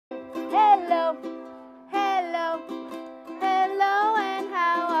hello, hello, hello, and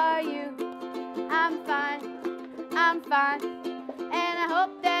how are you? I'm fine, and I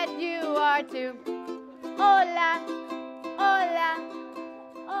hope that you are too. Hola, hola,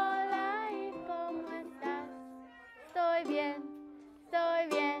 hola, ¿y cómo estás? Estoy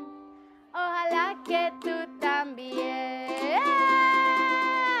bien, ojalá que tú también.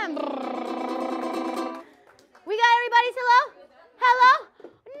 We got everybody's hello? Hello?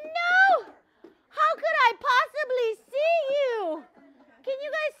 No! How could I possibly see you? Can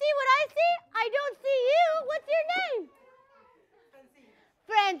you guys see what I see? I don't see you. What's your name?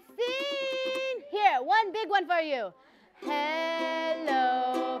 Francine. Here, one big one for you.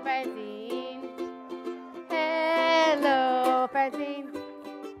 Hello, Francine. Hello, Francine.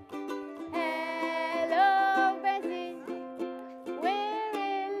 Hello, Francine. We're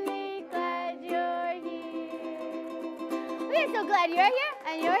really glad you're here. We're so glad you're here,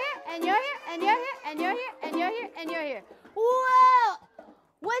 and you're here, and you're here, and you're here, and you're here, and you're here, and you're here. Whoa!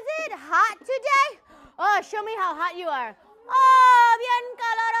 Was it hot today? Oh, show me how hot you are. Oh, bien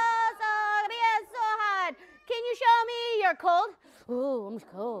caloroso, bien so hot. Can you show me you're cold? Ooh, I'm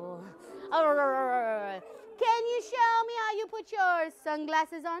cold. Can you show me how you put your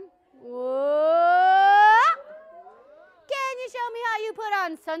sunglasses on? Whoa. Can you show me how you put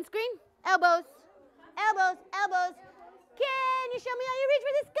on sunscreen? Elbows, elbows, elbows. Can you show me how you reach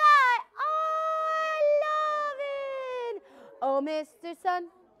for the sky? Oh, I love it. Oh, Mr. Sun,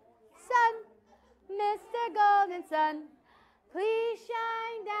 Sun, Mr. Golden Sun, please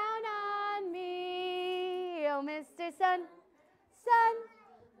shine down on me. Oh, Mr. Sun, Sun,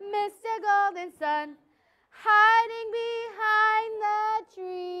 Mr. Golden Sun, hiding behind the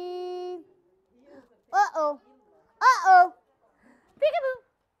tree. Uh-oh, uh-oh, peekaboo.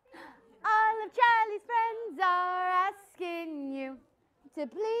 All of Charlie's friends are asking you to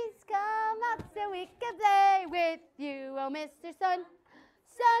please come out so we can play with you. Oh, Mr. Sun,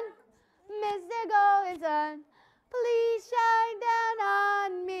 Sun, Mr. Golden Sun, please shine down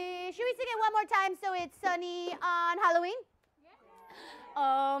on me. Should we sing it one more time so it's sunny on Halloween? Yeah.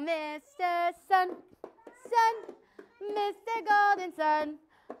 Oh, Mr. Sun, Sun, Mr. Golden Sun,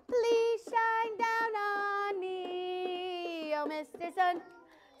 please shine down on me. Oh, Mr. Sun,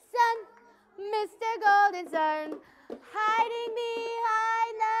 Sun, Mr. Golden Sun, hiding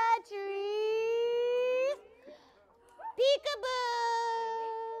behind the trees. Peekaboo!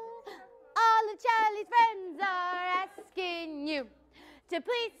 All of Charlie's friends are asking you to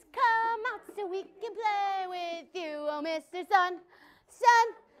please come out so we can play with you. Oh, Mr. Sun,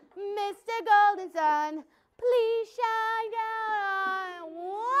 Sun, Mr. Golden Sun, please shine down on.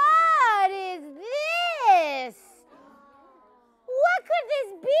 What is this? What could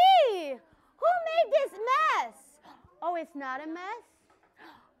this be? Who made this mess? Oh, it's not a mess?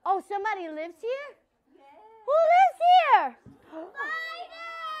 Oh, somebody lives here? Yes. Who lives here? Spider!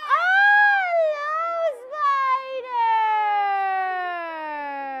 Hello,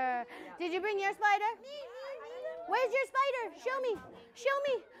 Spider! Did you bring your spider? Where's your spider? Show me. Show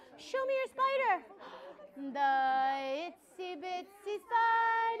me. Show me your spider. The itsy bitsy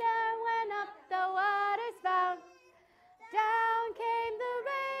spider went up the water spout. Down came the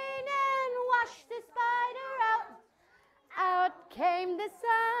rain and washed the spider out. Out came the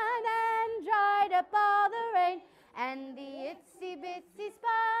sun and dried up all the rain. And the itsy bitsy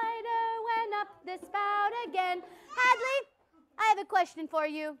spider went up the spout again. Hadley, I have a question for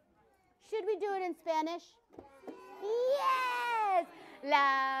you. Should we do it in Spanish? Yes!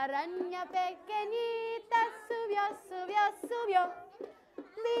 La araña pequeñita subió, subió, subió.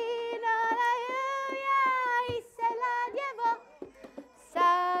 Vino la lluvia y se la llevó.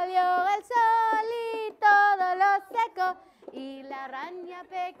 Salió el sol y todo lo secó. Y la araña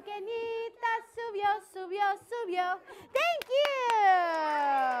pequeñita subió, subió, subió. Thank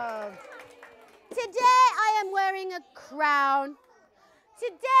you! Today I am wearing a crown.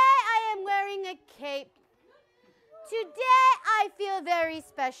 Today I am wearing a cape. Today I feel very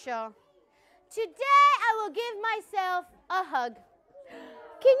special. Today I will give myself a hug.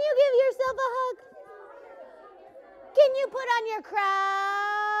 Can you give yourself a hug? Can you put on your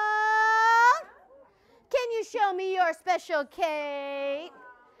crown? Can you show me your special cape?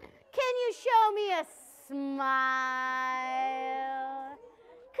 Can you show me a smile?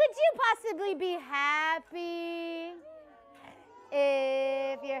 Could you possibly be happy?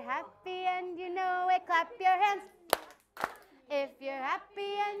 If you're happy and you know it, clap your hands. If you're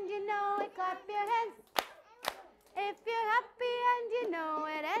happy and you know it, clap your hands. If you're happy and you know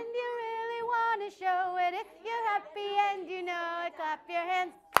it and you really want to show it, if you're happy and you know it, clap your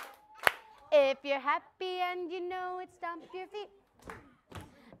hands. If you're happy and you know it, stomp your feet.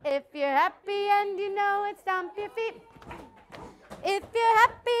 If you're happy and you know it, stomp your feet. If you're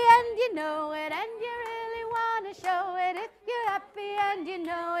happy and you know it and you really want to show it. If you're happy and you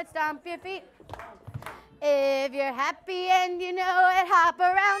know it, stomp your feet. If you're happy and you know it, hop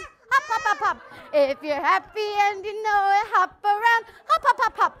around. Hop, hop, hop, hop. If you're happy and you know it, hop around. Hop, hop,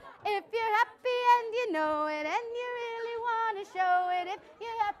 hop, hop. If you're happy and you know it and you really want to show it. If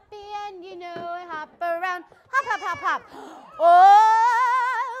you're happy and you know it, hop around. Hop, hop, hop, hop.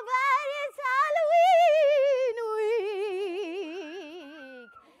 Oh, but it's Halloween week.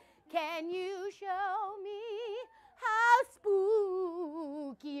 Can you show me how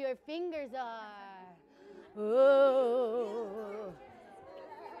spooky your fingers are? Oh.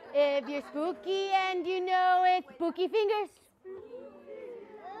 If you're spooky and you know it, spooky fingers.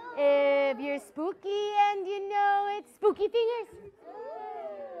 If you're spooky and you know it, spooky fingers.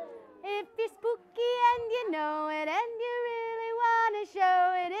 If you're spooky and you know it and you really want to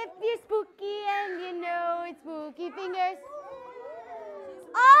show it. If you're spooky and you know it, spooky fingers.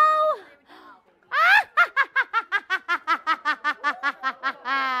 Oh!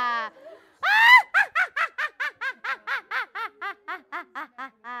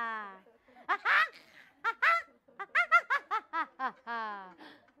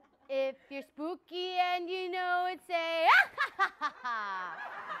 If you're spooky and you know it, say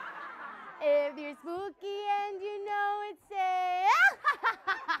If you're spooky and you know it, say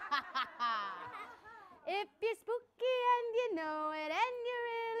If you're spooky and you know it and you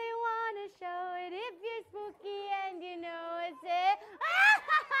really want to show it. If you're spooky and you know it, say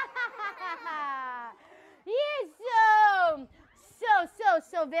You're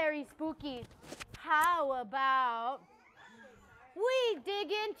so very spooky. How about we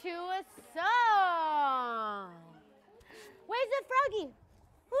dig into a song? Where's the Froggy?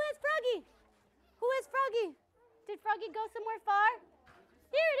 Who has Froggy? Who has Froggy? Did Froggy go somewhere far?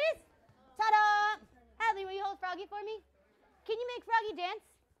 Here it is. Ta-da! Hadley, will you hold Froggy for me? Can you make Froggy dance?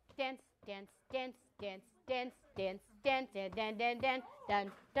 Dance, dance, dance, dance, dance, dance, dance, dance, dance, dance,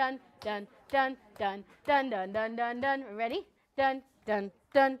 dance, dun, dun, dun, dun, dun, dun, dun, dun, dun. Ready? Dun, dun,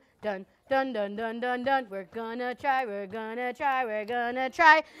 dun, dun, dun, dun, dun, dun, dun. We're gonna try, we're gonna try, we're gonna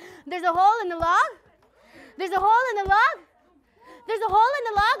try. There's a hole in the log. There's a hole in the log. There's a hole in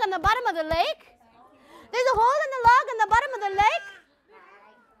the log on the bottom of the lake. There's a hole in the log on the bottom of the lake.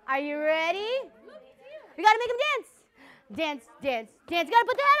 Are you ready? You gotta make him dance. Dance, dance, dance. You gotta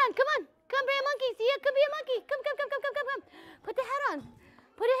put the hat on. Come on. Come be a monkey. See, it could be a monkey. Come, come, come, come, come, come, come. Put the hat on.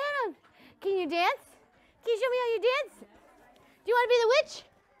 Put a hat on. Can you dance? Can you show me how you dance? Do you want to be the witch?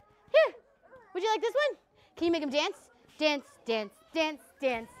 Here. Would you like this one? Can you make him dance? Dance, dance, dance,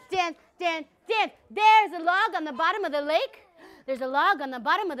 dance, dance, dance, dance. There's a log on the bottom of the lake. There's a log on the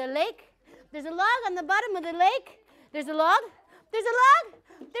bottom of the lake. There's a log on the bottom of the lake. There's a log. There's a log.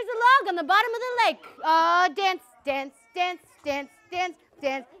 There's a log on the bottom of the lake. Dance, dance, dance, dance, dance,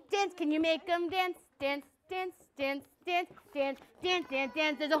 dance, dance. Can you make them dance? Dance, dance, dance, dance, dance, dance, dance,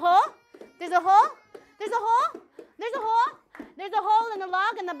 dance. There's a hole. There's a hole. There's a hole. There's a hole. There's a hole in the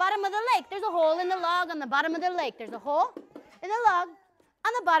log on the bottom of the lake. There's a hole in the log on the bottom of the lake. There's a hole in the log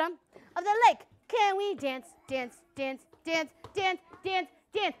on the bottom of the lake. Can we dance, dance, dance, dance, dance, dance,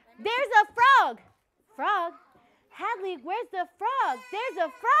 dance? There's a frog. Frog? Hadley, where's the frog? There's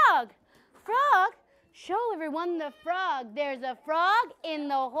a frog. Frog? Show everyone the frog. There's a frog in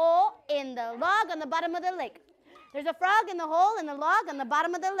the hole in the log on the bottom of the lake. There's a frog in the hole in the log on the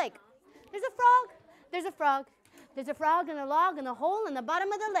bottom of the lake. There's a frog. There's a frog. There's a frog in the log in the hole in the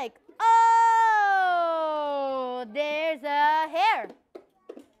bottom of the lake. Oh, there's a hare.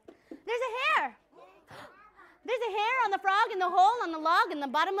 There's a hare. There's a hare on the frog in the hole on the log in the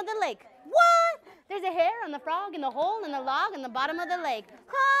bottom of the lake. What? There's a hare on the frog in the hole in the log in the bottom of the lake.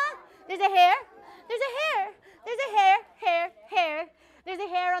 Huh? There's a hare. There's a hare. There's a hare, hare. There's a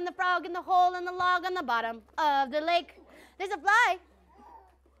hare on the frog in the hole in the log on the bottom of the lake. There's a fly.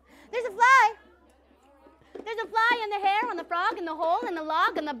 There's a fly. There's a fly and the hare on the frog in the hole in the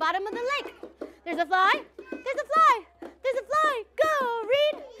log on the bottom of the lake. There's a fly. There's a fly. There's a fly. Go,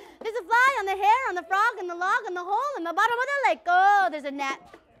 read. There's a fly on the hare on the frog in the log in the hole in the bottom of the lake. Oh, there's a gnat.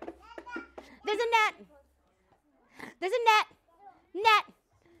 There's a gnat. There's a gnat. Gnat.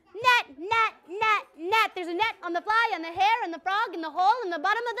 Gnat, gnat, gnat, gnat. There's a gnat on the fly, on the hare, and the frog in the hole in the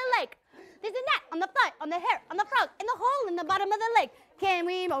bottom of the lake. There's a gnat on the fly, on the hare, on the frog, in the hole in the bottom of the lake. Can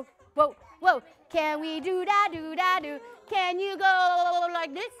we whoa, whoa, whoa. Can we do da do da do? Can you go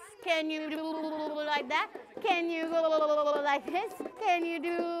like this? Can you do like that? Can you go like this? Can you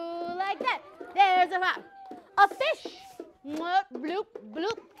do like that? There's a fish. Bloop,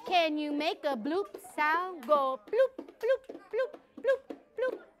 bloop. Can you make a bloop sound? Go bloop, bloop, bloop, bloop,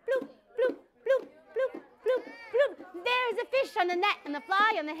 bloop. fish on the net, and the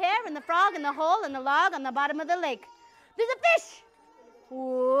fly, and the hare, and the frog, and the hole, and the log on the bottom of the lake. There's a fish.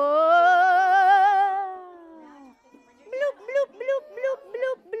 Whoa. Bloop, bloop, bloop, bloop,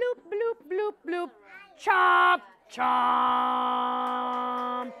 bloop, bloop, bloop, bloop, bloop. Chomp,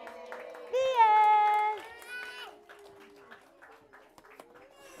 chomp. The end.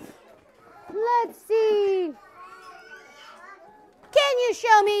 Let's see. Can you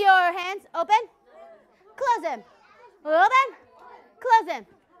show me your hands? Open. Close them. Open. Close them.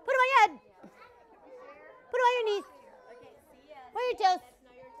 Put them on your head. Put them on your knees. Where are your toes?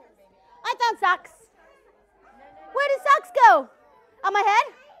 I found socks. Where do socks go? On my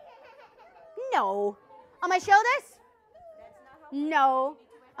head? No. On my shoulders? No.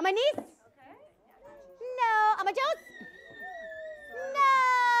 On my knees? No. On my toes? No.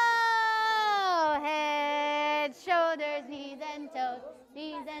 Head, shoulders, knees and toes.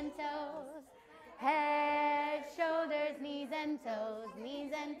 Knees and toes. Head, shoulders, knees and toes.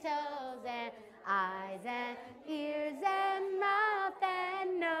 Knees and toes. And eyes and ears and mouth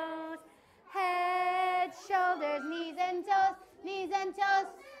and nose. Head, shoulders, knees and toes. Knees and toes.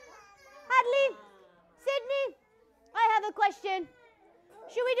 Hadley, Sydney, I have a question.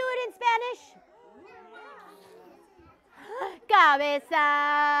 Should we do it in Spanish? Cabeza,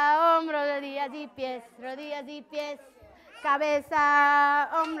 hombros, rodillas y pies, rodillas y pies. Cabeza,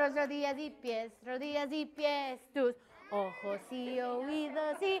 hombros, rodillas y pies, rodillas y pies. Tus ojos y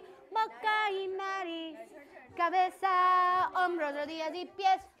oídos y boca y nariz. Cabeza, hombros, rodillas y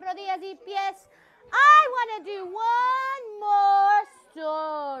pies, rodillas y pies. I want to do one more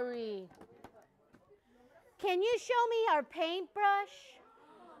story. Can you show me our paintbrush?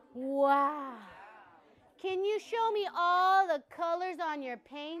 Wow. Can you show me all the colors on your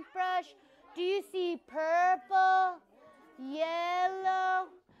paintbrush? Do you see purple, yellow,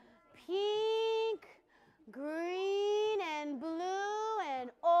 pink, green, and blue,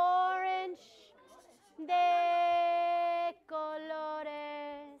 and orange?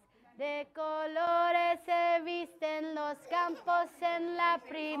 De colores se visten los campos en la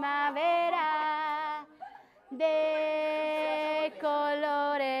primavera. De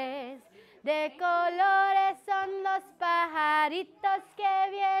colores son los pajaritos que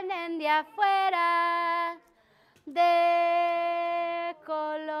vienen de afuera. De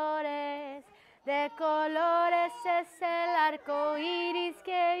colores es el arco iris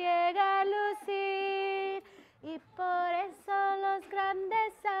que llega a lucir. Y por eso los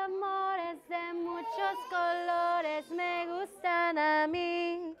grandes amores de muchos colores me gustan a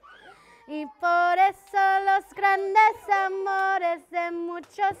mí. Y por eso los grandes amores de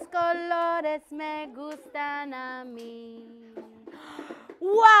muchos colores me gustan a mí.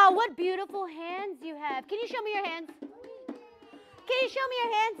 Wow, what beautiful hands you have. Can you show me your hands? Can you show me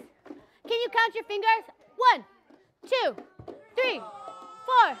your hands? Can you count your fingers? 1, 2, 3, 4,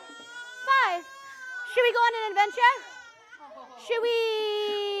 5. Should we go on an adventure? Should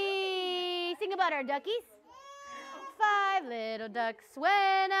we sing about our duckies? 5 little ducks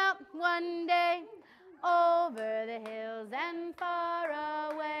went out one day over the hills and far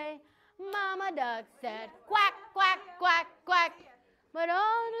away. Mama duck said, quack, quack, quack, quack. But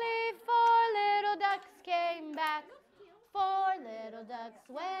only 4 little ducks came back. 4 little ducks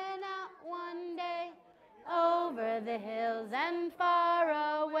went out one day over the hills and far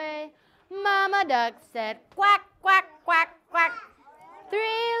away. Mama duck said, quack, quack, quack, quack. 3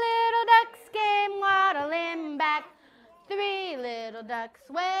 little ducks came waddling back. 3 little ducks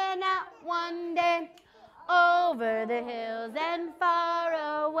went out one day over the hills and far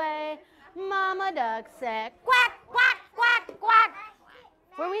away. Mama duck said, quack, quack, quack, quack.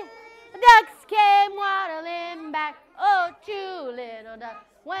 The ducks came waddling back. Oh, 2 little ducks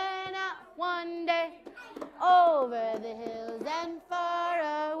went out one day over the hills and far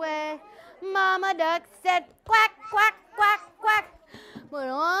away. Mama duck said, quack, quack, quack, quack. But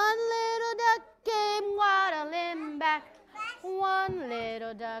 1 little duck came waddling back. 1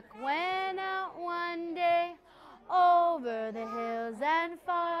 little duck went out one day over the hills and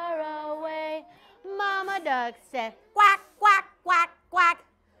far away. Mama duck said, quack, quack, quack, quack.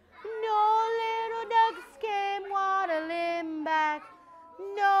 No little ducks came waddling back.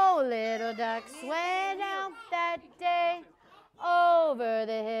 No little ducks went out that day over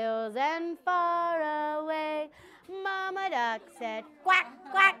the hills and far away. Mama duck said, quack,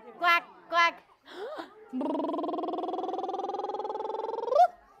 quack, quack, quack. 5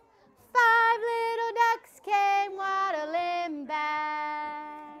 little ducks came waddling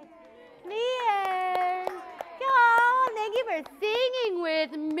back. The end. Oh, thank you for singing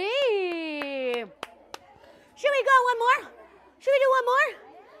with me. Should we go one more? Should we do one more?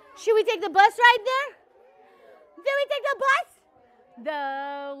 Should we take the bus right there? Did we take the bus?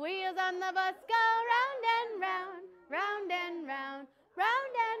 The wheels on the bus go round and round, round and round,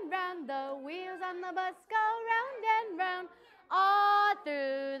 round and round. The wheels on the bus go round and round, all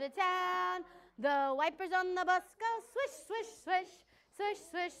through the town. The wipers on the bus go swish, swish, swish, swish,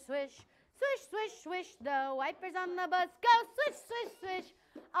 swish, swish, swish, swish, swish. The wipers on the bus go swish, swish, swish,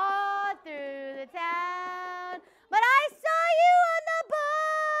 all through the town. But I saw you on the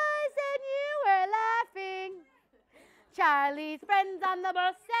bus and you were laughing. Charlie's friends on the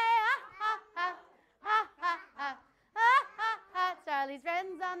bus say, ha, ha, ha, ha, ha, ha, ha, ha, ha. Charlie's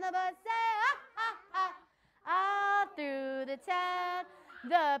friends on the bus say, ha, ha, ha, all through the town.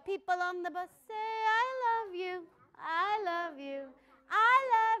 The people on the bus say, I love you, I love you, I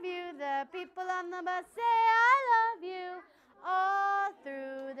love you. The people on the bus say, I love you, all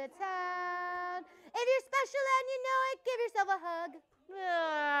through the town. If you're special and you know it, give yourself a hug.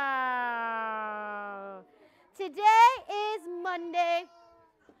 Oh. Today is Monday,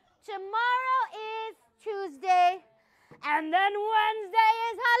 tomorrow is Tuesday, and then Wednesday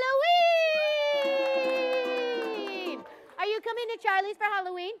is Halloween. Are you coming to Charlie's for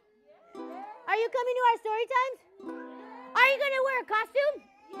Halloween? Are you coming to our story times? Are you going to wear a costume?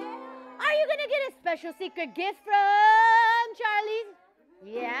 Are you going to get a special secret gift from Charlie's?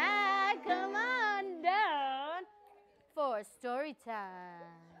 Yeah, come on down for story time.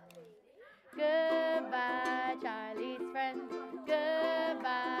 Goodbye, Charlie's friends.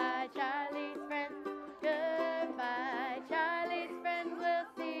 Goodbye, Charlie's friends. Goodbye, Charlie's friends. We'll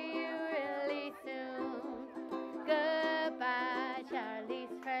see you really soon. Goodbye,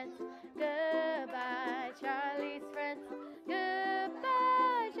 Charlie's friends. Goodbye, Charlie's friends.